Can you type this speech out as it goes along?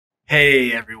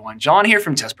Hey everyone, John here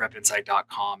from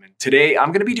testprepinsight.com, and today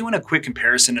I'm going to be doing a quick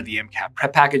comparison of the MCAT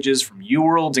prep packages from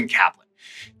UWorld and Kaplan.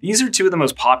 These are two of the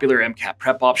most popular MCAT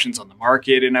prep options on the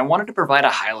market, and I wanted to provide a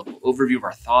high-level overview of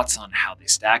our thoughts on how they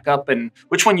stack up and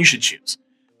which one you should choose.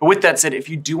 But with that said, if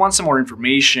you do want some more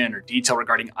information or detail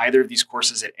regarding either of these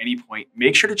courses at any point,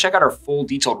 make sure to check out our full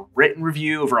detailed written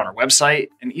review over on our website.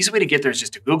 An easy way to get there is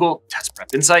just to Google Test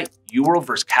Prep Insight, UWorld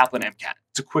versus Kaplan MCAT.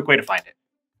 It's a quick way to find it.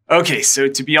 Okay, so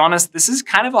to be honest, this is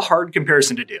kind of a hard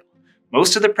comparison to do.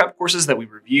 Most of the prep courses that we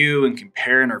review and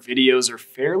compare in our videos are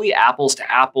fairly apples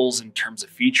to apples in terms of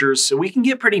features, so we can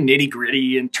get pretty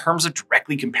nitty-gritty in terms of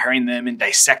directly comparing them and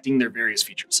dissecting their various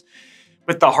features.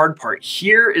 But the hard part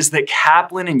here is that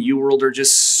Kaplan and UWorld are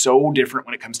just so different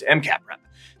when it comes to MCAT prep.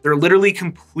 They're literally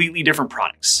completely different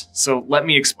products. So let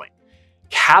me explain.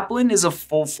 Kaplan is a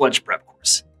full-fledged prep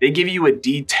course. They give you a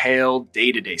detailed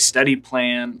day-to-day study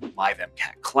plan, live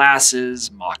MCAT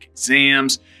classes, mock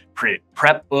exams, printed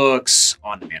prep books,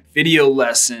 on-demand video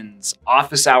lessons,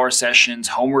 office hour sessions,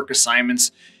 homework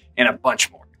assignments, and a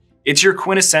bunch more. It's your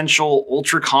quintessential,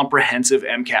 ultra-comprehensive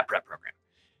MCAT prep program.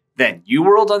 Then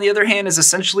UWorld, on the other hand, is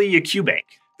essentially a QBank.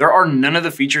 There are none of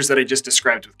the features that I just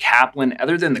described with Kaplan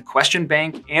other than the question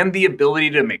bank and the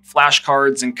ability to make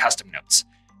flashcards and custom notes.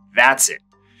 That's it.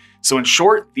 So in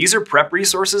short, these are prep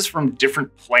resources from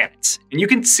different planets, and you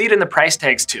can see it in the price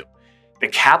tags too. The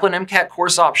Kaplan MCAT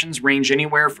course options range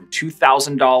anywhere from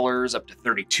 $2,000 up to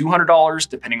 $3,200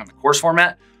 depending on the course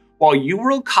format, while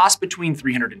UWorld costs between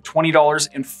 $320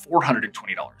 and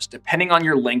 $420 depending on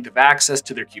your length of access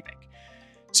to their QBank.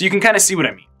 So you can kind of see what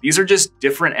I mean. These are just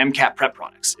different MCAT prep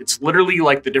products. It's literally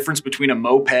like the difference between a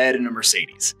moped and a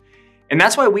Mercedes. And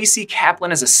that's why we see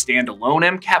Kaplan as a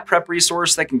standalone MCAT prep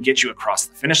resource that can get you across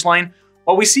the finish line,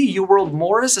 while we see UWorld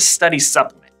more as a study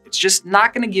supplement. It's just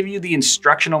not going to give you the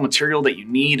instructional material that you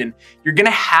need, and you're going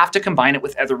to have to combine it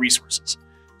with other resources.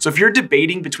 So if you're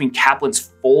debating between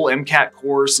Kaplan's full MCAT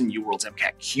course and UWorld's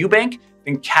MCAT QBank,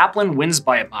 then Kaplan wins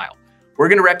by a mile. We're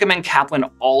going to recommend Kaplan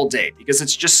all day because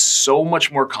it's just so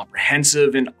much more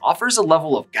comprehensive and offers a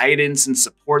level of guidance and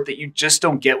support that you just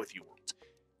don't get with UWorld.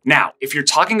 Now, if you're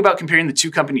talking about comparing the two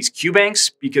companies'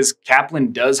 QBanks, because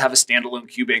Kaplan does have a standalone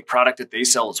QBank product that they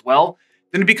sell as well,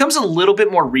 then it becomes a little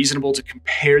bit more reasonable to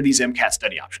compare these MCAT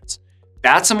study options.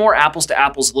 That's a more apples to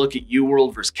apples look at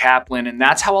UWorld versus Kaplan, and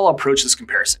that's how I'll approach this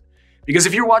comparison. Because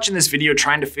if you're watching this video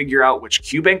trying to figure out which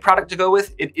QBank product to go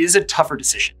with, it is a tougher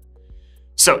decision.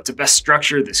 So to best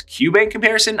structure this QBank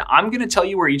comparison, I'm going to tell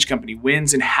you where each company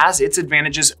wins and has its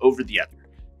advantages over the other.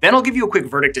 Then I'll give you a quick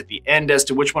verdict at the end as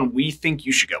to which one we think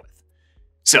you should go with.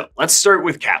 So let's start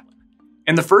with Kaplan.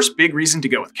 And the first big reason to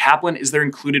go with Kaplan is their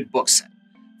included book set.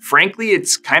 Frankly,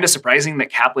 it's kind of surprising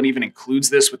that Kaplan even includes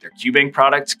this with their QBank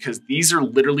product because these are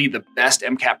literally the best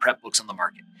MCAT prep books on the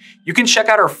market. You can check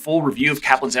out our full review of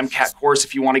Kaplan's MCAT course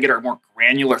if you want to get our more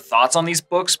granular thoughts on these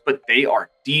books, but they are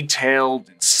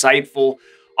detailed, insightful,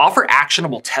 offer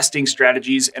actionable testing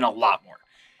strategies, and a lot more.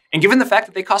 And given the fact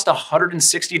that they cost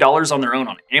 $160 on their own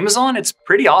on Amazon, it's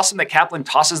pretty awesome that Kaplan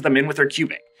tosses them in with their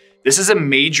QBank. This is a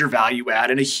major value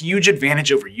add and a huge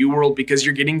advantage over UWorld because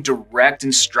you're getting direct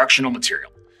instructional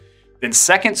material. Then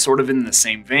second, sort of in the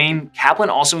same vein, Kaplan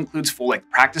also includes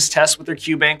full-length practice tests with their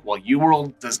QBank, while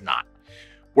UWorld does not.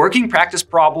 Working practice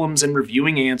problems and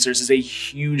reviewing answers is a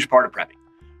huge part of prepping.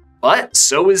 But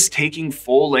so is taking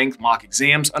full-length mock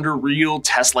exams under real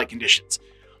test-like conditions.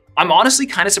 I'm honestly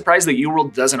kind of surprised that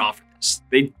UWorld doesn't offer this.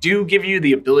 They do give you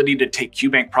the ability to take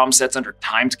QBank problem sets under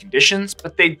timed conditions,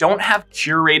 but they don't have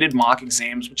curated mock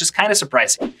exams, which is kind of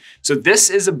surprising. So this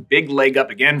is a big leg up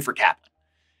again for Kaplan.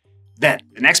 Then,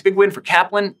 the next big win for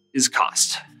Kaplan is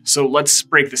cost. So let's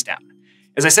break this down.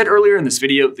 As I said earlier in this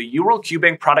video, the UWorld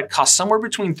QBank product costs somewhere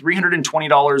between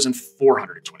 $320 and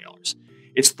 $420.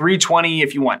 It's $320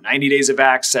 if you want 90 days of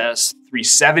access,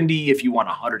 $370 if you want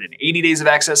 180 days of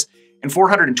access, and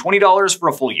 $420 for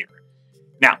a full year.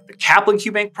 Now, the Kaplan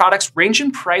QBank products range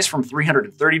in price from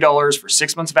 $330 for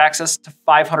 6 months of access to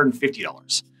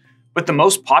 $550. But the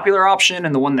most popular option,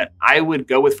 and the one that I would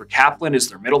go with for Kaplan, is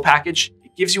their middle package.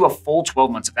 It gives you a full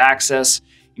 12 months of access,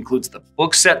 includes the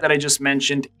book set that I just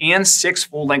mentioned, and 6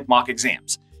 full-length mock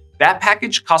exams. That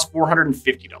package costs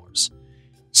 $450.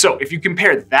 So if you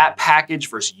compare that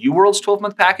package versus UWorld's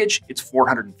 12-month package, it's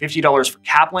 $450 for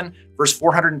Kaplan versus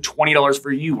 $420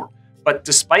 for UWorld. But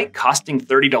despite costing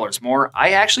 $30 more,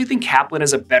 I actually think Kaplan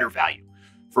is a better value.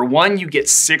 For one, you get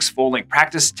 6 full-length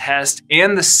practice tests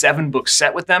and the 7-book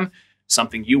set with them,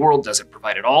 something UWorld doesn't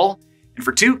provide at all. And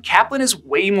for two, Kaplan is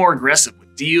way more aggressive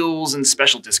with deals and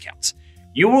special discounts.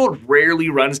 UWorld rarely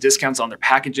runs discounts on their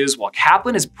packages, while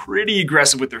Kaplan is pretty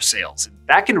aggressive with their sales, and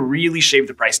that can really shave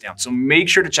the price down, so make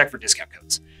sure to check for discount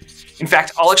codes. In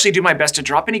fact, I'll actually do my best to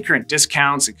drop any current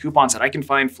discounts and coupons that I can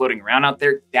find floating around out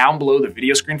there down below the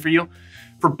video screen for you,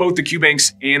 for both the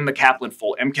QBanks and the Kaplan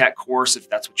full MCAT course, if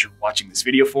that's what you're watching this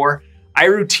video for. I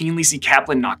routinely see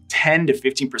Kaplan knock 10 to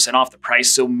 15% off the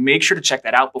price, so make sure to check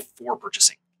that out before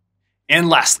purchasing. And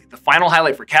lastly, the final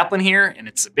highlight for Kaplan here, and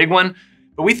it's a big one,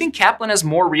 but we think Kaplan has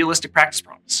more realistic practice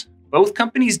problems. Both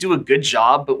companies do a good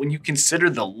job, but when you consider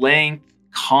the length,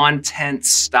 content,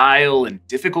 style, and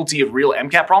difficulty of real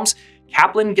MCAT problems,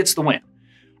 Kaplan gets the win.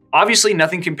 Obviously,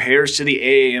 nothing compares to the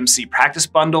AAMC practice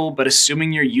bundle, but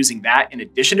assuming you're using that in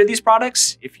addition to these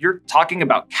products, if you're talking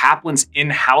about Kaplan's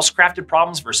in-house crafted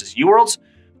problems versus UWorld's,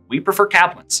 we prefer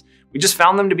Kaplan's. We just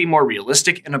found them to be more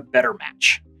realistic and a better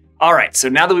match. All right, so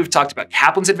now that we've talked about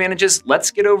Kaplan's advantages,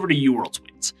 let's get over to UWorld's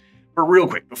wins. But real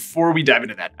quick, before we dive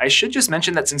into that, I should just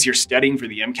mention that since you're studying for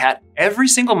the MCAT, every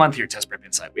single month here at Test Prep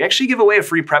Insight, we actually give away a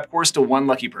free prep course to one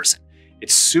lucky person.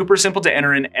 It's super simple to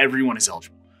enter in, everyone is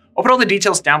eligible. I'll put all the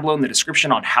details down below in the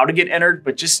description on how to get entered,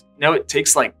 but just know it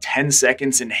takes like 10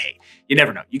 seconds and hey, you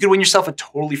never know. You could win yourself a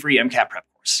totally free MCAT prep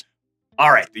course.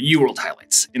 All right, the UWorld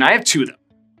highlights, and I have two of them,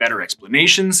 better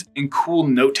explanations and cool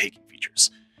note-taking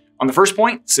features. On the first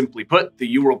point, simply put,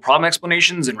 the UWorld problem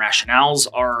explanations and rationales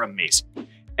are amazing.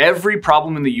 Every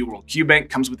problem in the UWorld QBank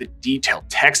comes with a detailed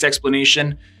text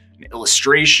explanation, an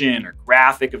illustration or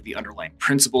graphic of the underlying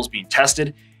principles being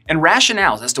tested, and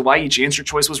rationales as to why each answer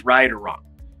choice was right or wrong.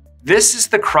 This is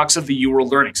the crux of the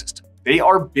UWorld learning system. They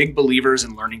are big believers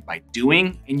in learning by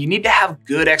doing, and you need to have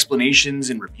good explanations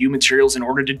and review materials in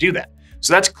order to do that.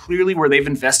 So that's clearly where they've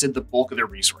invested the bulk of their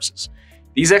resources.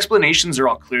 These explanations are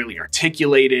all clearly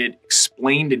articulated,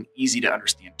 explained in easy to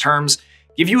understand terms,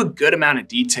 give you a good amount of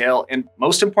detail, and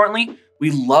most importantly,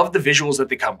 we love the visuals that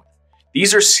they come with.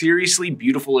 These are seriously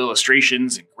beautiful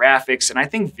illustrations and graphics, and I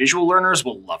think visual learners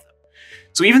will love them.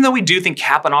 So even though we do think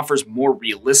Kaplan offers more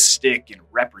realistic and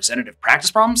representative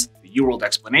practice problems, the UWorld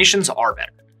explanations are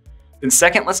better. Then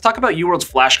second, let's talk about UWorld's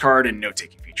flashcard and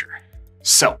note-taking feature.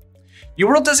 So,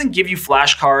 UWorld doesn't give you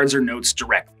flashcards or notes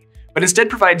directly, but instead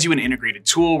provides you an integrated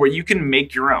tool where you can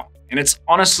make your own, and it's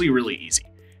honestly really easy.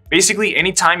 Basically,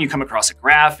 anytime you come across a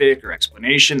graphic or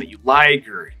explanation that you like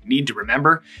or need to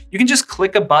remember, you can just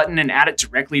click a button and add it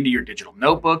directly to your digital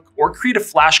notebook or create a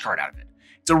flashcard out of it.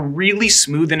 It's a really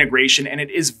smooth integration and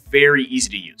it is very easy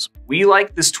to use. We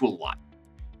like this tool a lot.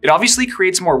 It obviously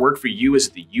creates more work for you as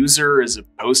the user as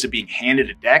opposed to being handed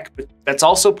a deck, but that's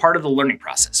also part of the learning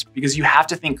process because you have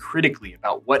to think critically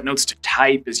about what notes to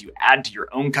type as you add to your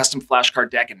own custom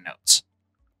flashcard deck and notes.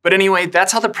 But anyway,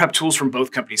 that's how the prep tools from both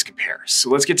companies compare.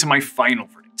 So let's get to my final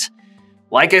verdict.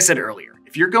 Like I said earlier,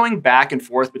 if you're going back and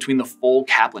forth between the full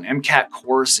Kaplan MCAT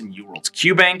course and UWorld's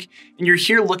QBank, and you're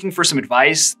here looking for some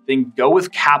advice, then go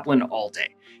with Kaplan all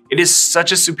day. It is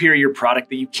such a superior product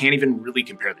that you can't even really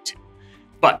compare the two.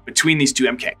 But between these two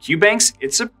MCAT QBanks,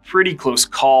 it's a pretty close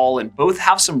call and both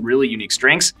have some really unique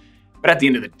strengths. But at the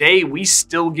end of the day, we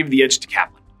still give the edge to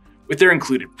Kaplan. With their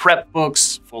included prep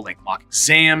books, full-length mock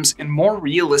exams, and more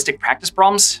realistic practice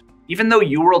problems, even though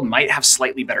UWorld might have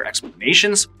slightly better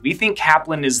explanations, we think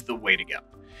Kaplan is the way to go.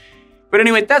 But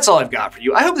anyway, that's all I've got for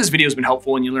you. I hope this video has been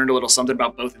helpful and you learned a little something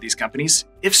about both of these companies.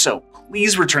 If so,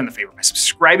 please return the favor by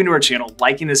subscribing to our channel,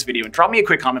 liking this video, and drop me a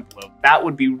quick comment below. That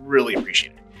would be really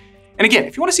appreciated. And again,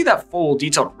 if you want to see that full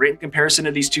detailed written comparison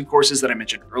of these two courses that I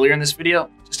mentioned earlier in this video,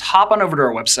 just hop on over to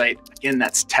our website. Again,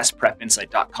 that's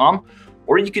testprepinsight.com,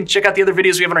 or you can check out the other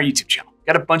videos we have on our YouTube channel.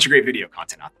 Got a bunch of great video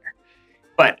content out there.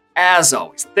 But as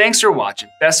always, thanks for watching,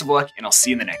 best of luck, and I'll see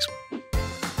you in the next one.